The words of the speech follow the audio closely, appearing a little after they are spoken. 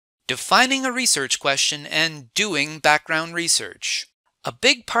Defining a research question and doing background research. A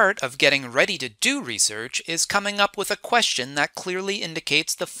big part of getting ready to do research is coming up with a question that clearly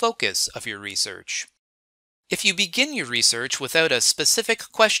indicates the focus of your research. If you begin your research without a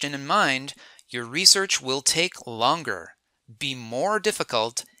specific question in mind, your research will take longer, be more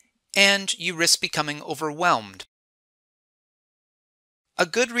difficult, and you risk becoming overwhelmed. A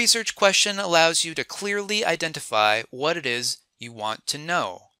good research question allows you to clearly identify what it is you want to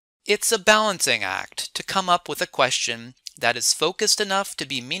know. It's a balancing act to come up with a question that is focused enough to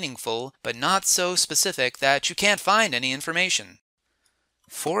be meaningful, but not so specific that you can't find any information.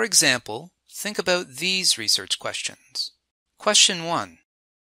 For example, think about these research questions. Question 1.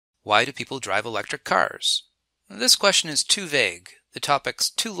 Why do people drive electric cars? This question is too vague. The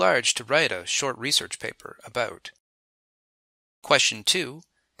topic's too large to write a short research paper about. Question 2.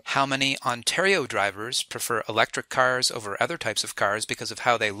 How many Ontario drivers prefer electric cars over other types of cars because of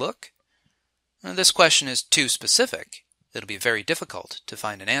how they look? This question is too specific. It'll be very difficult to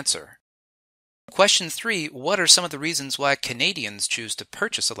find an answer. Question 3. What are some of the reasons why Canadians choose to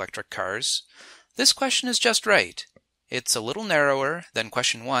purchase electric cars? This question is just right. It's a little narrower than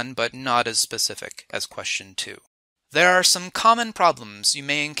question 1, but not as specific as question 2. There are some common problems you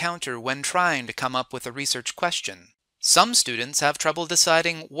may encounter when trying to come up with a research question. Some students have trouble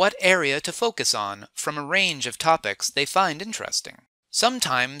deciding what area to focus on from a range of topics they find interesting.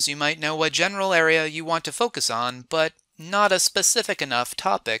 Sometimes you might know a general area you want to focus on, but not a specific enough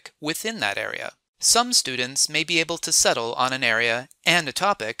topic within that area. Some students may be able to settle on an area and a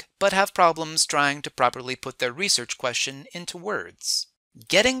topic, but have problems trying to properly put their research question into words.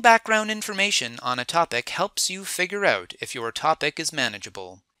 Getting background information on a topic helps you figure out if your topic is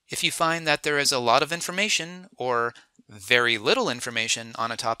manageable. If you find that there is a lot of information or very little information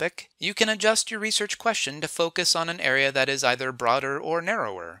on a topic, you can adjust your research question to focus on an area that is either broader or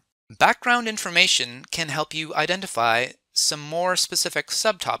narrower. Background information can help you identify some more specific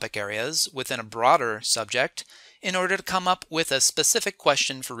subtopic areas within a broader subject in order to come up with a specific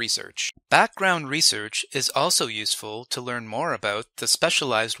question for research. Background research is also useful to learn more about the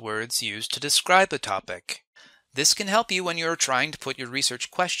specialized words used to describe a topic. This can help you when you're trying to put your research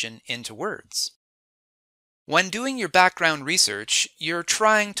question into words. When doing your background research, you're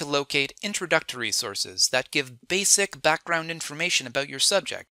trying to locate introductory sources that give basic background information about your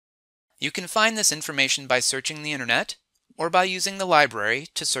subject. You can find this information by searching the internet or by using the library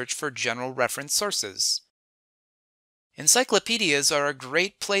to search for general reference sources. Encyclopedias are a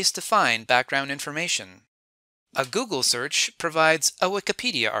great place to find background information. A Google search provides a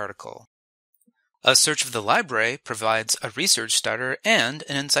Wikipedia article. A search of the library provides a research starter and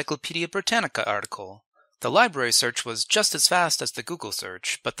an Encyclopedia Britannica article. The library search was just as fast as the Google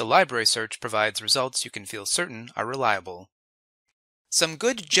search, but the library search provides results you can feel certain are reliable. Some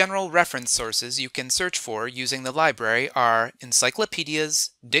good general reference sources you can search for using the library are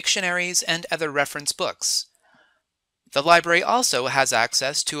encyclopedias, dictionaries, and other reference books. The library also has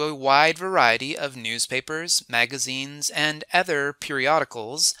access to a wide variety of newspapers, magazines, and other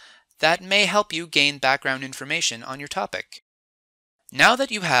periodicals that may help you gain background information on your topic. Now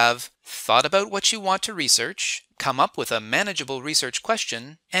that you have thought about what you want to research, come up with a manageable research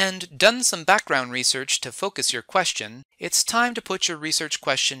question, and done some background research to focus your question, it's time to put your research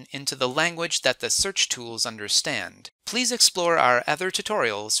question into the language that the search tools understand. Please explore our other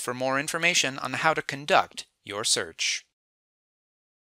tutorials for more information on how to conduct your search.